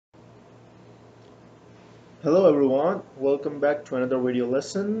Hello everyone, welcome back to another video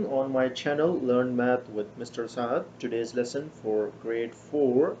lesson on my channel Learn Math with Mr. Saad. Today's lesson for grade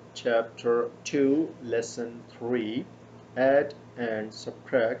 4, chapter 2, lesson 3, add and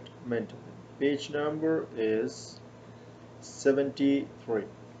subtract mentally. Page number is 73.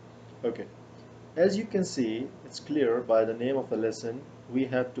 Okay, as you can see, it's clear by the name of the lesson, we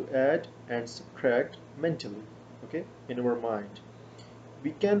have to add and subtract mentally, okay, in our mind. We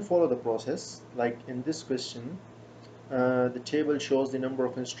can follow the process like in this question. The table shows the number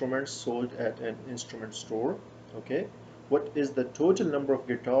of instruments sold at an instrument store. Okay, what is the total number of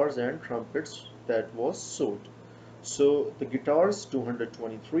guitars and trumpets that was sold? So the guitars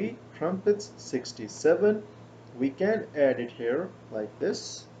 223, trumpets 67. We can add it here like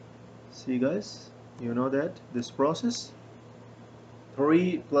this. See guys, you know that this process,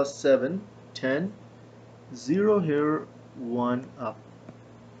 3 plus 7, 10, 0 here, 1 up,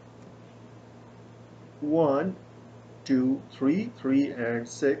 1 2 3 3 and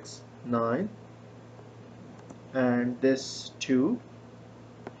 6 9, and this 2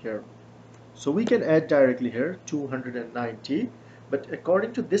 here. So we can add directly here 290, but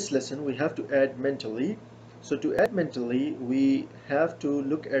according to this lesson we have to add mentally. So to add mentally we have to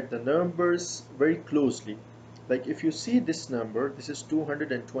look at the numbers very closely. Like if you see this number, this is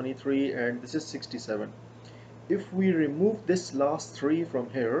 223 and this is 67. If we remove this last 3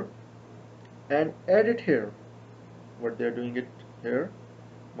 from here and add it here, what they're doing it here,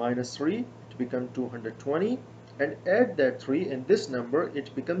 minus 3, it becomes 220, and add that 3 in this number,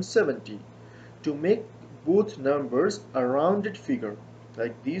 it becomes 70. To make both numbers a rounded figure,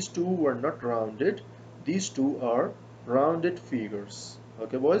 like these two were not rounded, these two are rounded figures.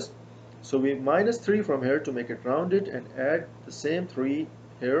 Okay boys, so we minus 3 from here to make it rounded and add the same 3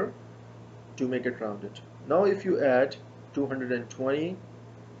 here to make it rounded. Now if you add 220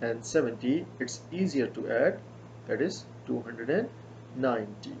 and 70, it's easier to add, that is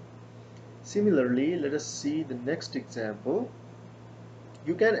 290. Similarly, let us see the next example.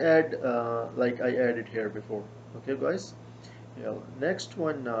 You can add like I added here before. Okay guys, yeah, next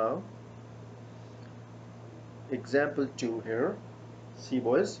one now, example 2 here. See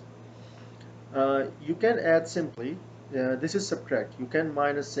boys, you can add simply, this is subtract, you can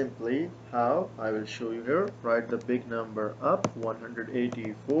minus simply. How? I will show you here. Write the big number up,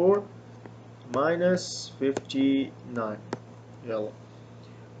 184 minus 59. Yellow.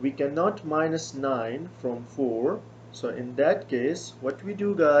 We cannot minus 9 from 4, so in that case what we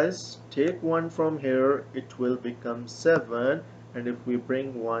do guys, take 1 from here, it will become 7, and if we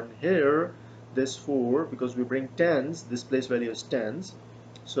bring 1 here, this 4, because we bring tens, this place value is tens,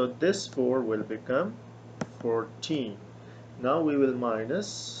 so this 4 will become 14. Now we will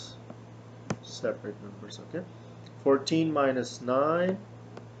minus separate numbers. Okay, 14 minus 9,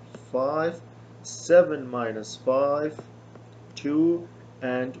 5, 7 minus 5, 2,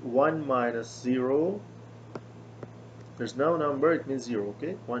 and 1 minus 0. There's no number, it means 0.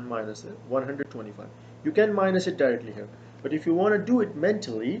 Okay, 1 minus it, 125. You can minus it directly here, but if you want to do it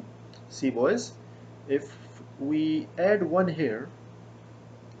mentally, see boys, if we add 1 here,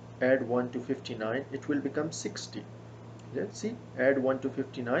 add 1 to 59, it will become 60. Let's see, add 1 to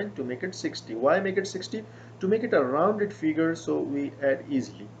 59 to make it 60. Why make it 60? To make it a rounded figure, so we add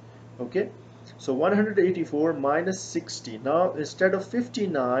easily. Okay, so 184 minus 60. Now instead of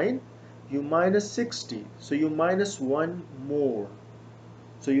 59, you minus 60, so you minus 1 more,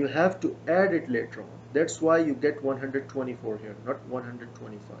 so you have to add it later on. That's why you get 124 here, not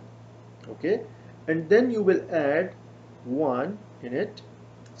 125. Okay, and then you will add 1 in it.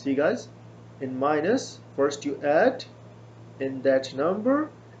 See guys, in minus, first you add in that number,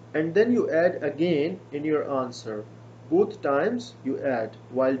 and then you add again in your answer. Both times you add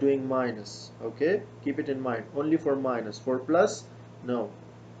while doing minus. Okay, keep it in mind, only for minus. For plus, no.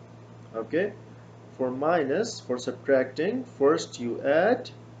 Okay, for minus, for subtracting, first you add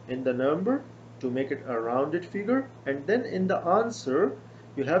in the number to make it a rounded figure, and then in the answer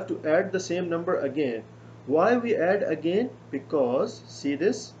you have to add the same number again. Why we add again? Because see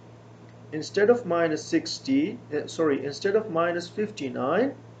this, instead of minus 60, instead of minus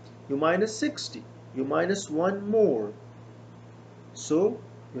 59, you minus 60, you minus 1 more, so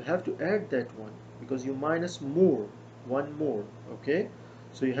you have to add that one because you minus more, 1 more. Okay,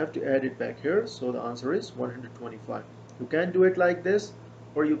 so you have to add it back here, so the answer is 125. You can do it like this,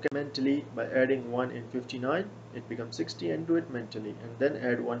 or you can mentally by adding 1 in 59, it becomes 60, and do it mentally and then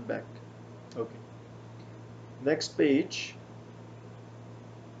add 1 back. Okay, next page.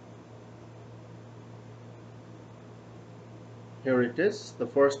 Here it is, the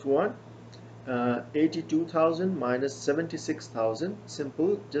first one. 82,000 minus 76,000.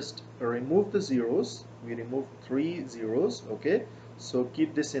 Simple, just remove the zeros. We remove 3 zeros, okay? So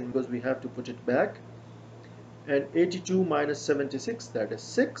keep this in because we have to put it back. And 82 minus 76, that is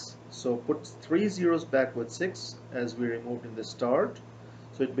 6. So put 3 zeros back with 6 as we removed in the start.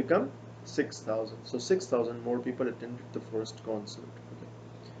 So it becomes 6,000. So 6,000 more people attended the first concert.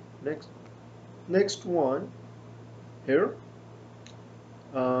 Okay. Next one here.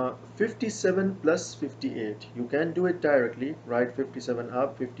 57 plus 58. You can do it directly. Write 57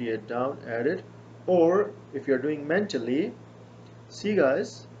 up, 58 down, add it. Or if you're doing mentally, see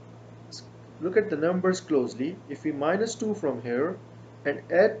guys, look at the numbers closely. If we minus 2 from here and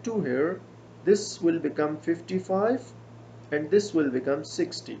add 2 here, this will become 55 and this will become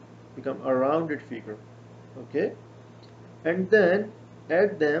 60, become a rounded figure. Okay, and then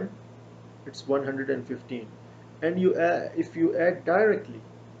add them, it's 115. And if you add directly,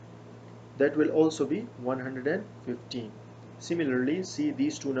 that will also be 115. Similarly, see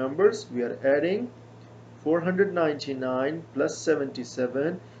these two numbers, we are adding 499 plus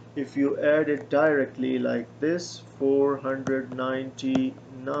 77. If you add it directly like this,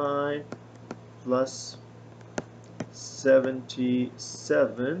 499 plus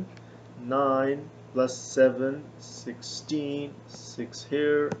 77, 9 plus 7, 16, 6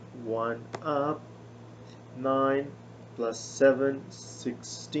 here, 1 up, 9 plus 7,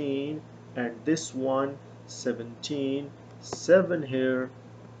 16, and this one 17, 7 here,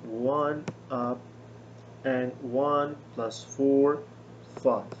 1 up, and 1 plus 4,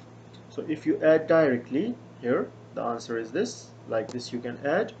 5. So if you add directly here, the answer is this. Like this you can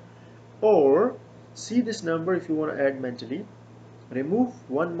add, or see this number if you want to add mentally. Remove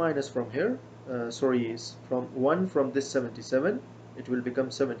 1 minus from here, from 1 from this 77, it will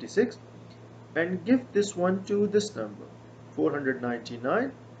become 76, and give this one to this number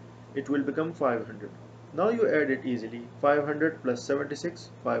 499, it will become 500. Now you add it easily, 500 plus 76,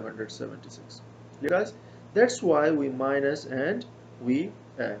 576. Guys, that's why we minus and we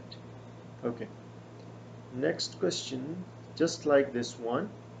add. Okay, next question, just like this one,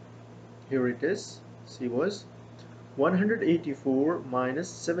 here it is. See boys, 184 minus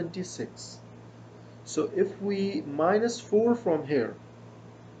 76. So if we minus 4 from here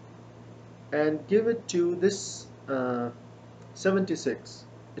and give it to this 76,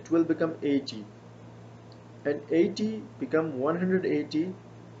 it will become 80, and 80 become 180,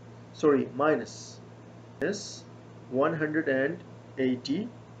 sorry, minus 180,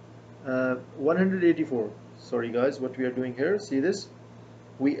 184. Sorry guys, what we are doing here, see this,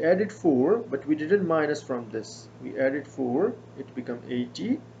 we added 4 but we didn't minus from this, we added 4, it become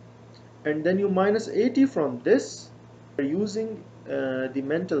 80, and then you minus 80 from this. We're using the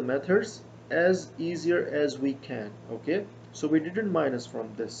mental methods as easier as we can. Okay, so we didn't minus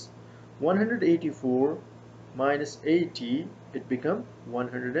from this, 184 minus 80, it become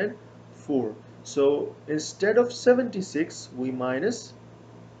 104. So instead of 76 we minus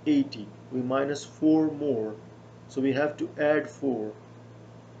 80, we minus 4 more, so we have to add 4.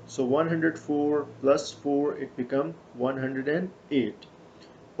 So 104 plus 4, it become 108.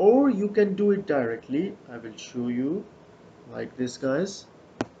 Or you can do it directly. I will show you like this guys.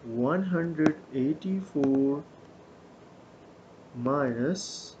 184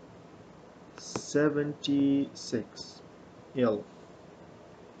 minus 76. L.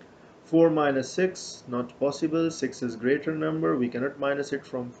 4 minus 6, not possible. 6 is greater number. We cannot minus it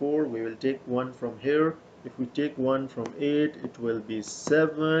from 4. We will take 1 from here. If we take 1 from 8, it will be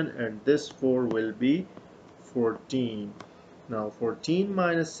 7, and this 4 will be 14. Now 14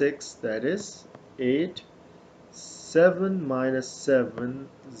 minus 6, that is 8. 7 minus 7,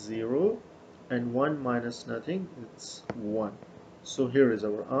 0, and 1 minus nothing, it's 1. So here is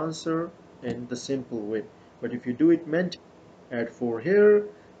our answer in the simple way. But if you do it mentally, add 4 here,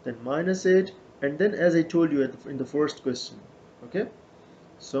 then minus it, and then as I told you in the first question, okay,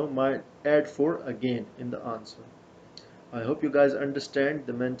 so add 4 again in the answer. I hope you guys understand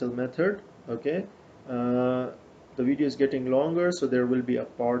the mental method. Okay, the video is getting longer, so there will be a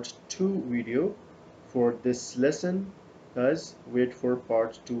part 2 video for this lesson. Guys, wait for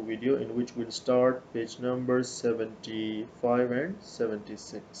part 2 video in which we'll start page numbers 75 and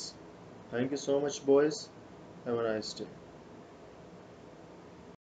 76. Thank you so much boys, have a nice day.